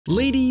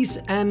Ladies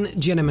and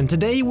gentlemen,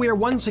 today we are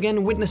once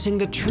again witnessing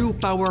the true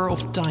power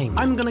of time.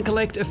 I'm gonna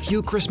collect a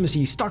few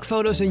Christmassy stock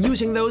photos, and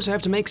using those I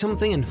have to make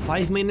something in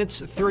 5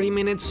 minutes, 30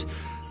 minutes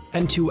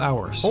and 2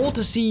 hours. All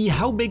to see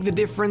how big the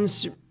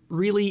difference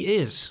really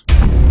is.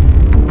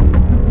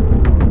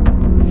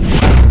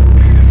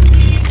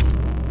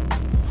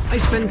 I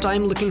spent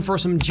time looking for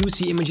some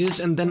juicy images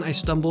and then I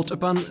stumbled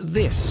upon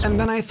this. And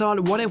then I thought,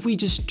 what if we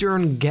just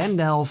turn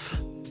Gandalf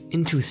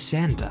into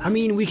Santa? I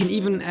mean, we can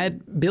even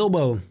add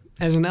Bilbo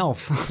as an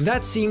elf.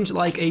 That seemed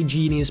like a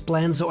genius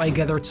plan, so I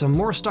gathered some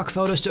more stock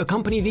photos to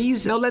accompany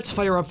these. Now let's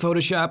fire up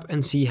Photoshop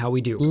and see how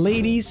we do.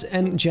 Ladies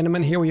and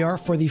gentlemen, here we are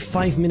for the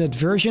 5-minute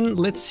version.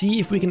 Let's see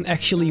if we can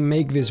actually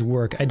make this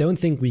work. I don't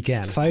think we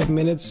can. 5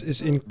 minutes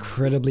is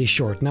incredibly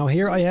short. Now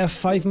here I have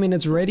 5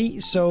 minutes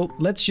ready, so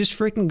let's just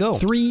freaking go.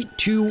 3,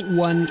 2,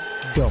 1,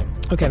 go.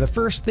 Okay, the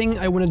first thing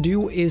I want to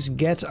do is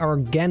get our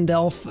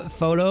Gandalf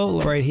photo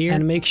right here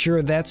and make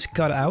sure that's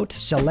cut out.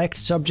 Select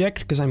subject,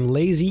 because I'm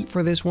lazy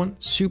for this one.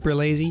 Super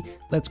lazy.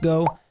 Let's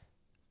go.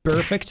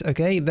 Perfect.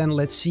 Okay, then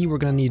let's see. We're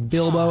gonna need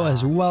Bilbo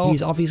as well.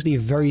 He's obviously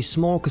very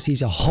small because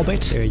he's a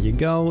hobbit. There you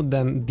go.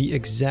 Then the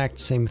exact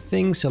same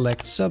thing.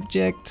 Select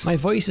subject. My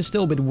voice is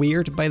still a bit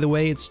weird, by the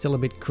way. It's still a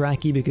bit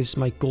cracky because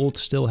my cold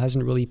still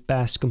hasn't really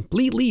passed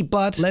completely.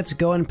 But let's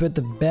go and put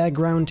the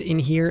background in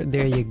here.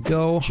 There you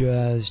go.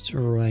 Just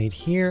right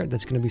here.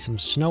 That's gonna be some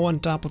snow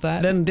on top of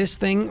that. Then this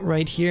thing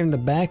right here in the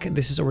back.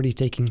 This is already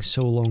taking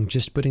so long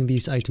just putting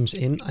these items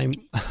in. I'm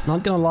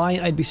not gonna lie.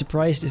 I'd be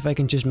surprised if I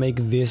can just make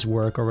this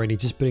work already.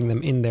 Just putting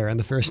them in there in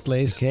the first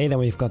place. Okay, then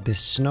we've got this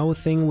snow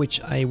thing, which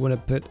I want to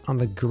put on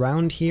the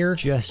ground here,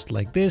 just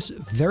like this.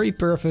 Very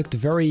perfect,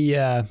 very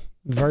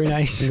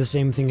nice. And the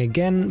same thing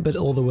again, but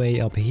all the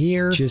way up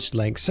here, just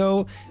like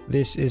so.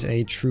 This is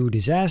a true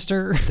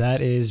disaster.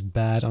 That is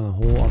bad on a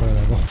whole other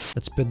level.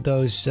 Let's put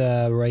those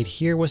right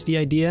here, was the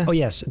idea. Oh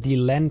yes, the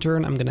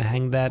lantern, I'm gonna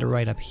hang that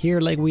right up here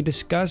like we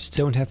discussed.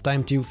 Don't have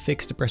time to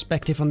fix the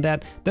perspective on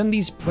that. Then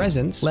these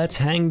presents, let's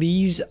hang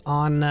these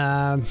on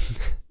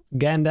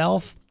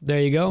Gandalf.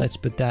 There you go. Let's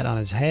put that on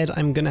his head.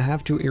 I'm gonna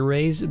have to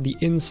erase the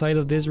inside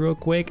of this real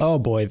quick. Oh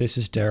boy, this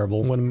is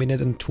terrible. 1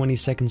 minute and 20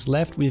 seconds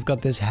left. We've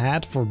got this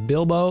hat for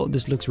Bilbo.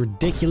 This looks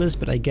ridiculous,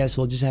 but I guess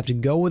we'll just have to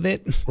go with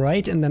it.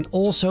 Right, and then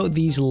also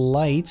these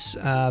lights.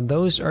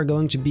 Those are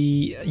going to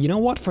be... You know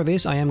what? For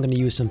this, I am gonna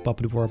use some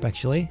puppet warp,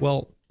 actually.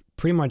 Well,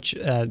 pretty much...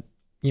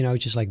 you know,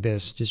 just like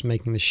this, just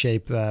making the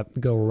shape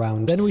go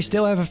around. Then we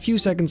still have a few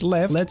seconds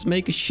left. Let's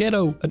make a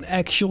shadow, an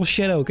actual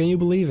shadow. Can you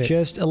believe it?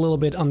 Just a little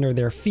bit under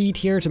their feet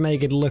here to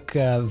make it look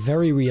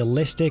very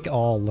realistic.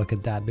 Oh, look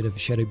at that bit of a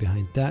shadow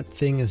behind that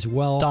thing as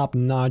well.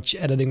 Top-notch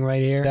editing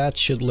right here. That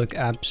should look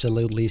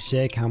absolutely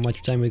sick. How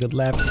much time we got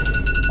left?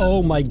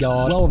 Oh my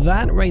god. Well,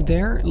 that right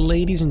there,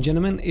 ladies and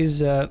gentlemen,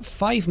 is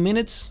 5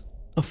 minutes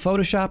of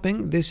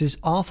photoshopping. This is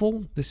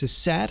awful. This is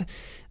sad.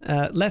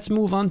 Let's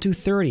move on to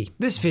 30.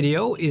 This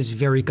video is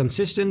very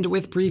consistent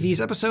with previous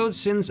episodes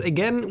since,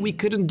 again, we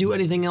couldn't do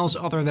anything else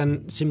other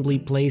than simply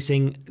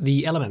placing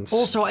the elements.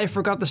 Also, I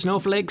forgot the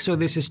snowflake, so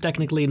this is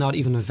technically not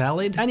even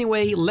valid.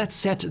 Anyway, let's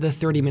set the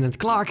 30-minute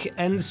clock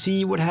and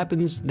see what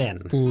happens then.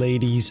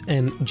 Ladies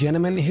and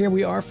gentlemen, here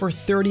we are for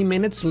 30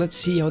 minutes. Let's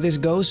see how this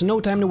goes.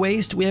 No time to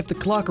waste. We have the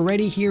clock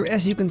ready here,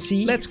 as you can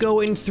see. Let's go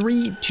in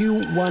 3,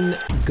 2, 1,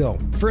 go.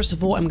 First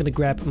of all, I'm gonna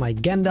grab my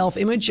Gandalf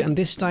image, and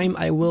this time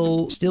I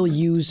will still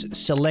use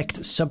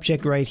select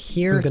subject right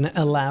here. I'm gonna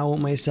allow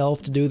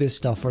myself to do this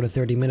stuff for the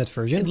 30-minute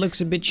version. It looks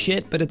a bit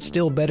shit, but it's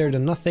still better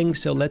than nothing,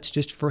 so let's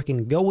just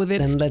freaking go with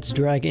it. And let's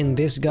drag in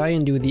this guy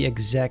and do the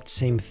exact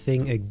same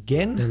thing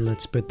again. And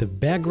let's put the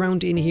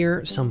background in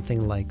here,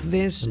 something like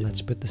this. And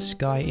let's put the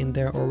sky in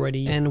there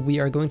already. And we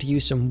are going to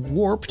use some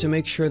warp to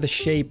make sure the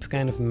shape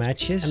kind of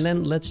matches. And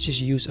then let's just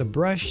use a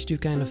brush to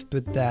kind of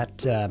put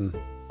that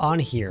on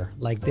here,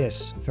 like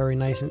this. Very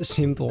nice and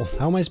simple.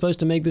 How am I supposed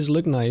to make this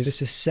look nice?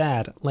 This is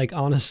sad, like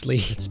honestly.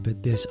 Let's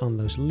put this on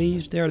those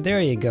leaves there. There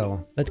you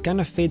go. That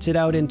kind of fades it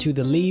out into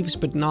the leaves,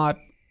 but not,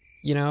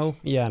 you know?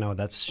 Yeah, no,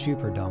 that's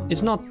super dumb.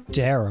 It's not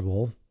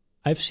terrible.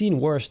 I've seen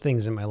worse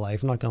things in my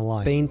life, not gonna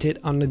lie. Paint it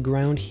on the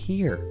ground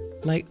here.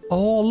 Like,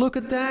 oh, look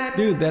at that!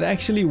 Dude, that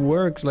actually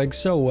works like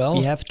so well.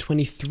 We have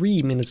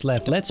 23 minutes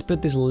left. Let's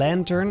put this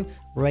lantern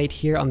right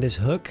here on this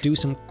hook. Do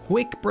some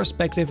quick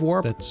perspective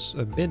warp. That's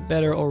a bit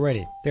better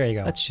already. There you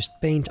go. Let's just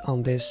paint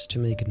on this to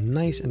make it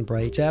nice and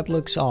bright. That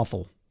looks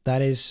awful.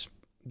 That is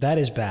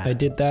bad. I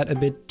did that a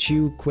bit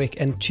too quick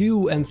and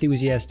too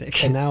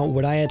enthusiastic. And now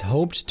what I had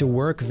hoped to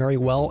work very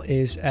well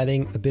is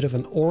adding a bit of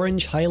an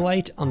orange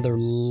highlight on the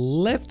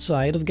left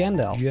side of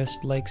Gandalf.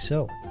 Just like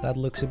so. That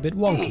looks a bit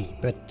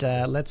wonky, but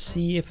let's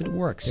see if it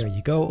works. There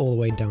you go, all the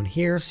way down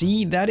here.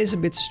 See, that is a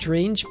bit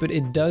strange, but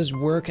it does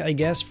work, I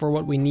guess, for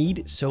what we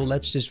need. So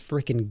let's just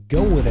freaking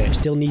go with it. We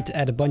still need to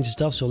add a bunch of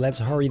stuff, so let's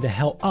hurry the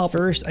hell up.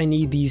 First, I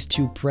need these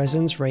two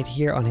presents right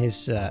here on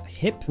his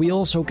hip. We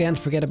also can't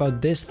forget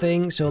about this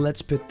thing, so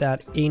let's put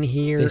that in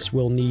here. This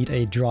will need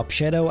a drop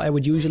shadow. I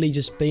would usually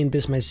just paint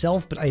this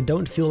myself, but I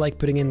don't feel like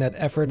putting in that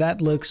effort.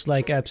 That looks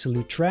like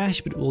absolute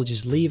trash, but we'll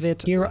just leave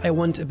it. Here, I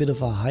want a bit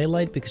of a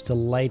highlight because the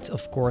light,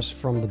 of course, course,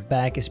 from the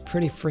back is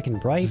pretty freaking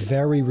bright.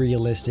 Very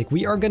realistic.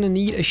 We are gonna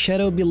need a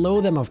shadow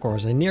below them, of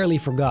course. I nearly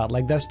forgot.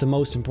 Like, that's the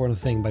most important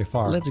thing by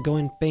far. Let's go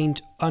and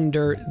paint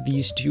under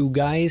these two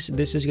guys.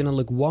 This is gonna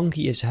look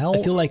wonky as hell.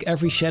 I feel like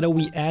every shadow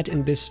we add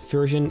in this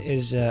version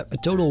is a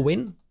total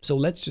win. So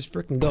let's just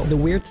freaking go. The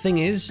weird thing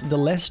is, the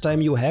less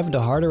time you have,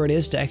 the harder it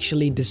is to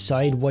actually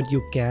decide what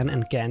you can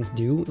and can't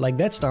do. Like,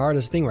 that's the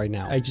hardest thing right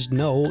now. I just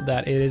know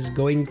that it is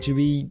going to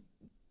be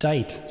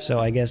tight. So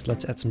I guess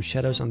let's add some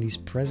shadows on these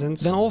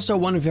presents. Then also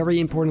one very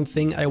important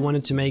thing, I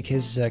wanted to make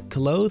his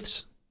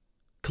clothes,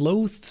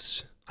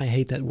 I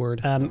hate that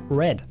word,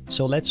 red.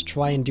 So let's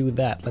try and do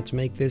that. Let's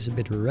make this a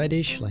bit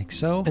reddish, like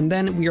so. And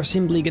then we are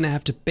simply gonna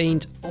have to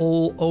paint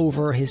all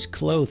over his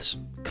clothes.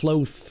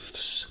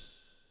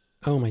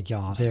 Oh my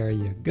god. There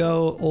you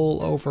go.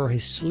 All over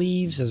his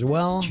sleeves as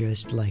well.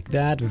 Just like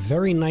that.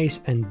 Very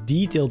nice and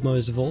detailed,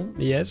 most of all.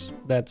 Yes,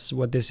 that's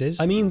what this is.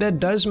 I mean, that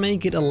does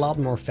make it a lot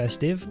more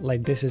festive.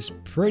 Like, this is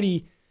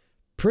pretty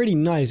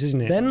nice,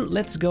 isn't it? Then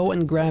let's go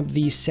and grab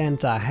the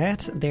Santa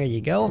hat. There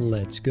you go.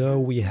 Let's go.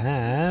 We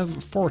have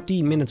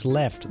 14 minutes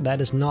left. That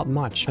is not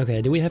much.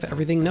 Okay, do we have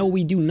everything? No,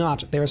 we do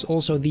not. There's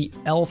also the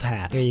elf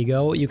hat. There you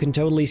go. You can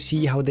totally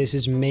see how this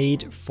is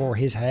made for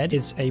his head.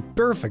 It's a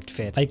perfect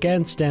fit. I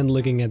can't stand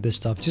looking at this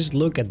stuff. Just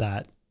look at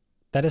that.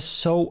 That is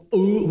so...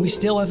 We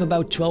still have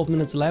about 12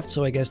 minutes left,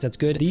 so I guess that's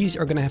good. These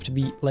are gonna have to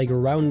be like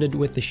rounded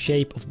with the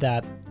shape of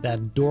that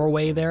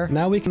doorway there.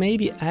 Now we can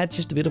maybe add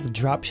just a bit of a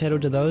drop shadow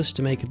to those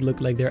to make it look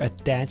like they're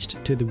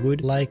attached to the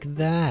wood. Like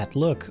that.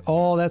 Look.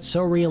 Oh, that's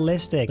so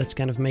realistic. Let's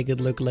kind of make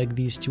it look like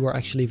these two are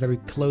actually very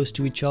close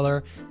to each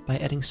other by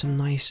adding some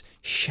nice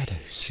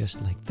shadows.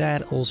 Just like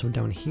that. Also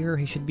down here,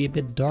 he should be a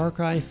bit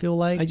darker, I feel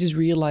like. I just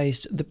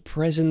realized the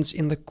presents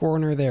in the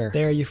corner there.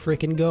 There you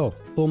freaking go.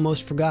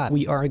 Almost forgot.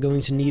 We are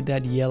going to need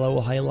that yellow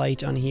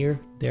highlight on here.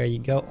 There you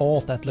go. Oh,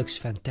 that looks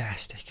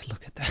fantastic.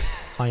 Look at that.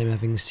 I am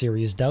having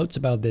serious doubts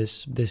about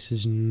this. This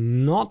is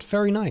not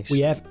very nice. We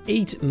have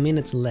 8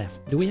 minutes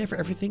left. Do we have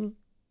everything?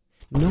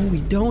 No,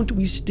 we don't.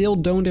 We still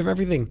don't have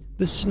everything.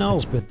 The snow.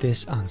 Let's put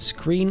this on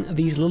screen.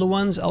 These little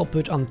ones I'll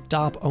put on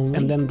top only.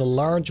 And then the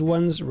large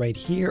ones right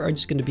here are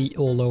just going to be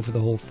all over the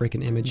whole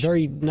freaking image.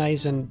 Very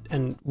nice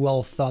and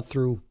well thought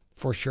through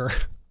for sure.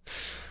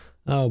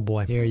 Oh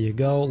boy. Here you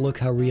go. Look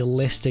how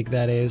realistic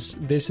that is.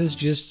 This is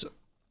just...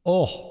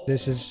 Oh,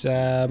 this is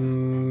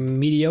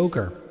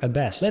mediocre at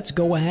best. Let's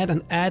go ahead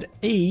and add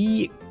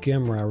a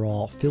camera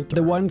raw filter.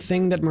 The one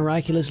thing that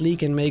miraculously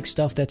can make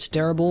stuff that's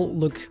terrible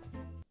look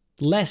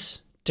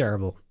less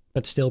terrible,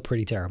 but still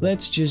pretty terrible.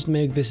 Let's just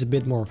make this a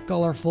bit more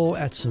colorful,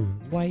 add some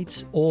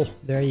whites. Oh,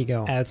 there you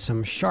go. Add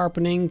some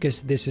sharpening,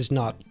 because this is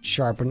not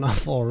sharp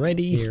enough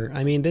already. Here,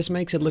 I mean, this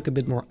makes it look a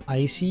bit more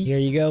icy. Here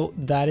you go.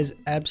 That is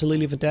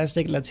absolutely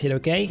fantastic. Let's hit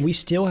OK. We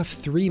still have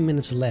 3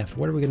 minutes left.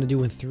 What are we gonna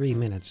do in 3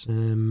 minutes?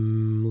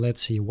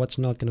 Let's see. What's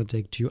not gonna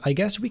take 2? I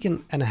guess we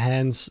can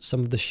enhance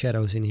some of the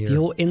shadows in here. The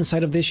whole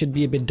inside of this should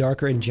be a bit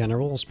darker in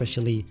general,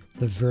 especially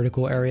the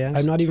vertical areas.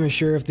 I'm not even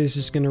sure if this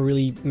is gonna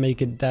really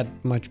make it that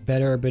much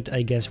better, but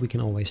I guess we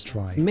can always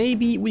try.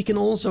 Maybe we can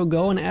also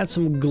go and add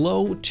some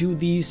glow to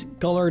these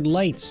colored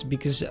lights,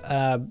 because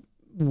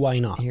why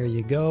not? Here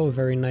you go.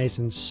 Very nice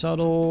and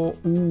subtle.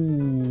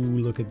 Ooh,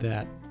 look at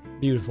that.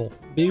 Beautiful.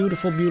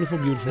 Beautiful, beautiful,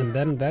 beautiful. And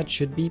then that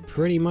should be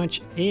pretty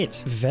much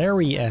it.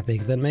 Very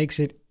epic. That makes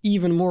it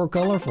even more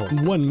colorful.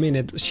 1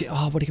 minute.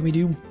 Oh, what can we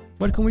do?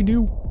 What can we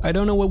do? I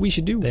don't know what we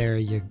should do. There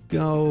you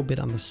go. Bit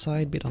on the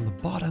side, bit on the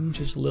bottom.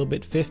 Just a little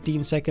bit.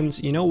 15 seconds.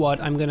 You know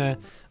what? I'm gonna...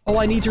 Oh,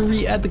 I need to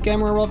re-add the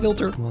camera raw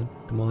filter. Come on,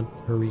 come on.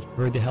 Hurry.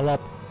 Hurry the hell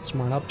up.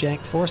 Smart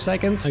object. 4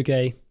 seconds.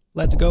 Okay,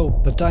 let's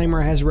go. The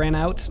timer has ran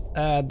out.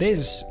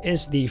 This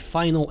is the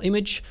final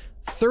image.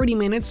 30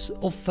 minutes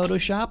of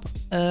Photoshop.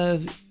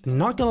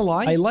 Not gonna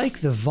lie, I like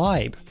the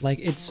vibe. Like,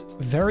 it's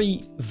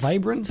very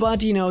vibrant,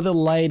 but you know, the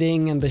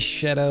lighting and the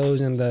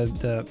shadows and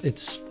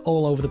it's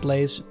all over the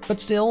place.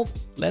 But still,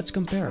 let's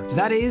compare.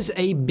 That is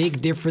a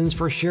big difference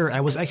for sure.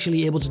 I was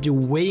actually able to do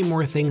way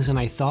more things than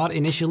I thought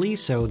initially,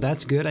 so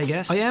that's good, I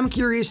guess. I am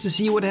curious to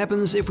see what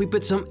happens if we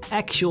put some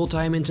actual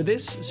time into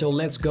this, so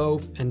let's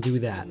go and do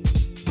that.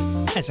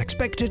 As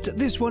expected,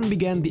 this one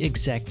began the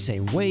exact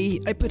same way.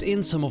 I put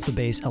in some of the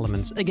base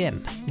elements again.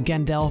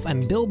 Gandalf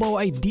and Bilbo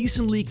I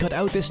decently cut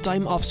out this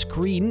time off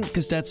screen,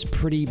 because that's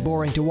pretty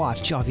boring to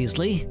watch,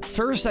 obviously.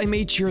 First, I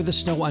made sure the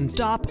snow on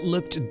top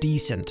looked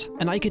decent,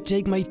 and I could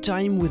take my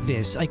time with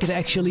this. I could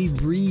actually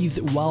breathe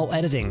while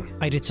editing.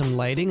 I did some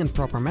lighting and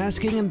proper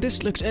masking, and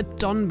this looked a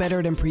ton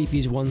better than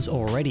previous ones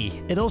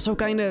already. It also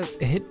kinda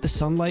hit the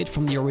sunlight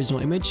from the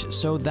original image,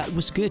 so that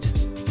was good.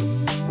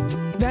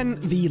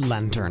 Then the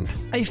lantern.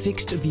 I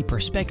fixed the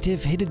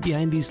perspective, hid it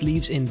behind these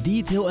leaves in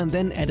detail, and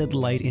then added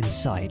light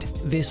inside.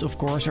 This, of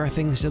course, are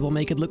things that will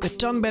make it look a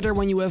ton better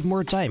when you have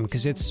more time,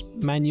 because it's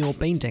manual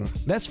painting.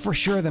 That's for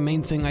sure the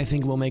main thing I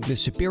think will make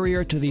this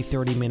superior to the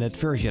 30-minute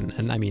version,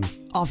 and I mean,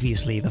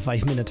 obviously the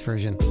 5-minute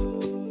version.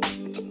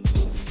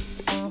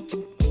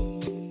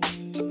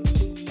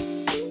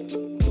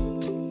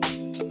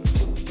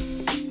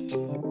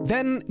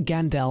 Then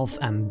Gandalf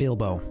and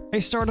Bilbo. I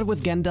started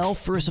with Gandalf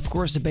first, of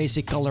course, the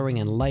basic coloring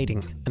and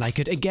lighting. And I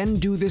could again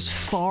do this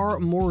far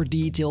more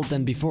detailed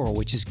than before,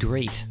 which is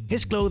great.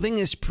 His clothing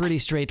is pretty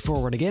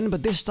straightforward again,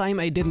 but this time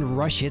I didn't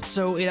rush it,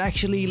 so it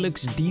actually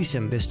looks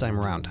decent this time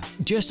around.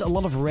 Just a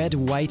lot of red,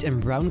 white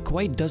and brown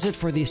quite does it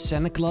for the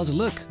Santa Claus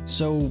look.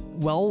 So,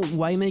 well,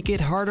 why make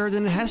it harder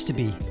than it has to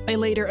be? I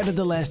later added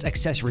the last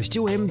accessories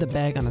to him, the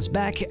bag on his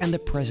back and the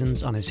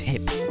presents on his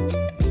hip.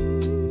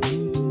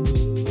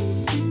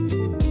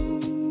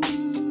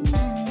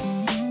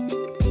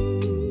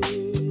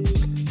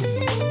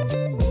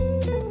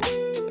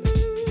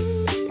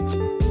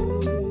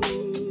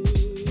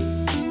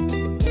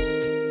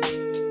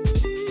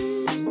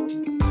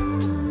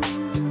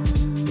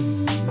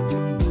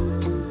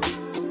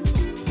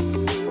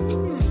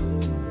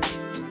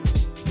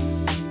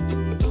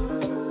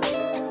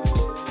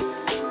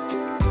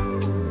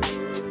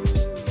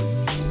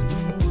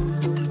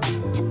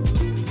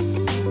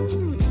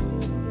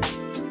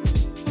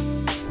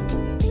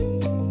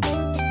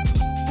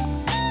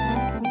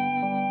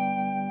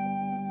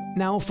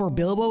 Now for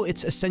Bilbo,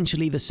 it's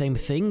essentially the same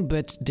thing,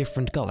 but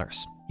different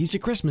colors. He's a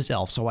Christmas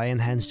elf, so I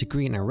enhanced the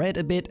green and red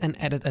a bit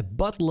and added a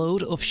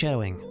buttload of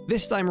shadowing.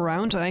 This time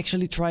around, I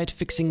actually tried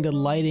fixing the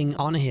lighting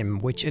on him,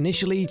 which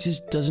initially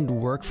just doesn't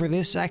work for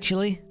this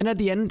actually. And at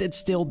the end, it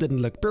still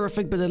didn't look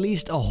perfect, but at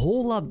least a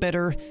whole lot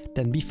better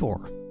than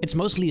before. It's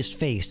mostly his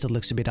face that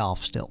looks a bit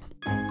off still.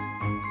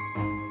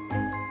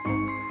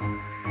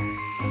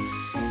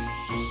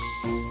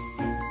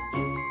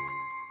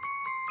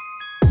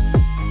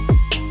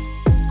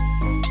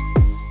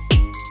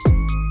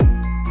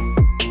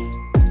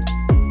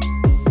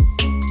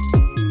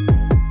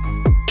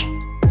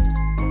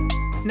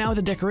 Now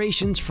the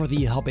decorations for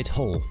the Hobbit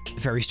hole.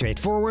 Very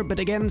straightforward, but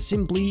again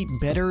simply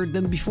better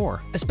than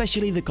before.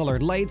 Especially the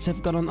colored lights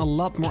have gotten a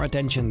lot more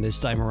attention this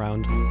time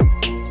around.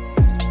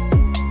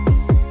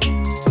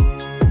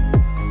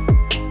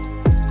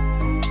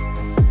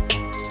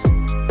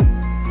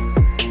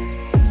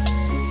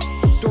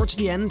 Towards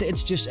the end,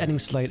 it's just adding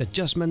slight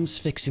adjustments,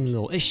 fixing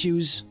little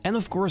issues, and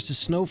of course the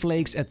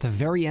snowflakes at the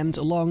very end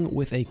along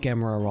with a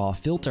camera raw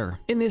filter.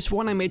 In this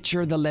one I made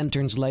sure the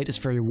lantern's light is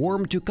very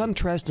warm to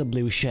contrast the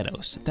blue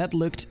shadows. That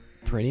looked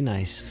pretty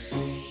nice.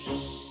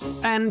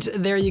 And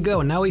there you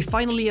go, now we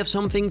finally have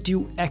something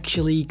to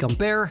actually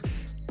compare.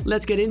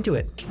 Let's get into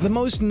it. The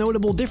most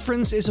notable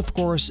difference is of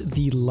course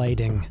the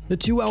lighting. The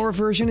 2-hour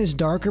version is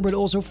darker but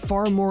also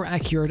far more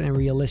accurate and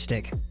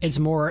realistic. It's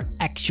more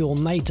actual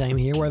nighttime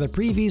here, where the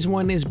previous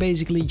one is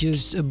basically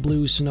just a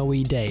blue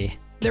snowy day.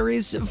 There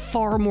is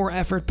far more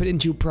effort put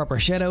into proper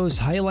shadows,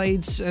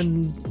 highlights,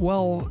 and,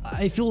 well,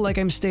 I feel like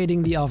I'm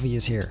stating the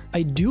obvious here.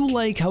 I do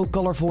like how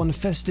colorful and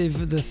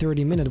festive the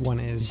 30-minute one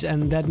is,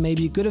 and that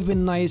maybe could have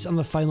been nice on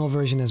the final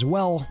version as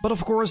well, but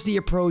of course the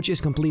approach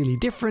is completely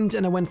different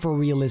and I went for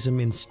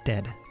realism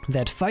instead.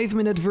 That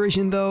 5-minute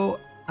version though,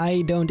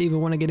 I don't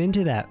even want to get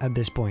into that at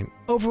this point.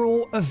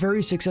 Overall, a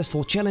very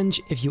successful challenge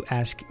if you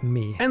ask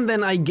me. And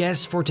then I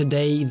guess for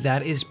today,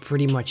 that is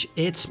pretty much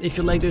it. If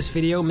you like this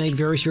video, make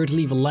very sure to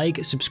leave a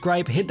like,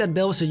 subscribe, hit that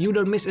bell so you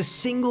don't miss a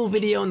single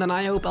video, and then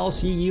I hope I'll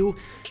see you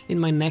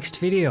in my next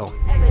video.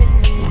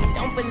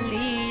 Don't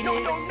believe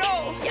this.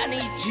 No. Y'all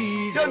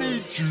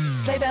need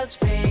Jesus. Sleigh bells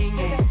ring.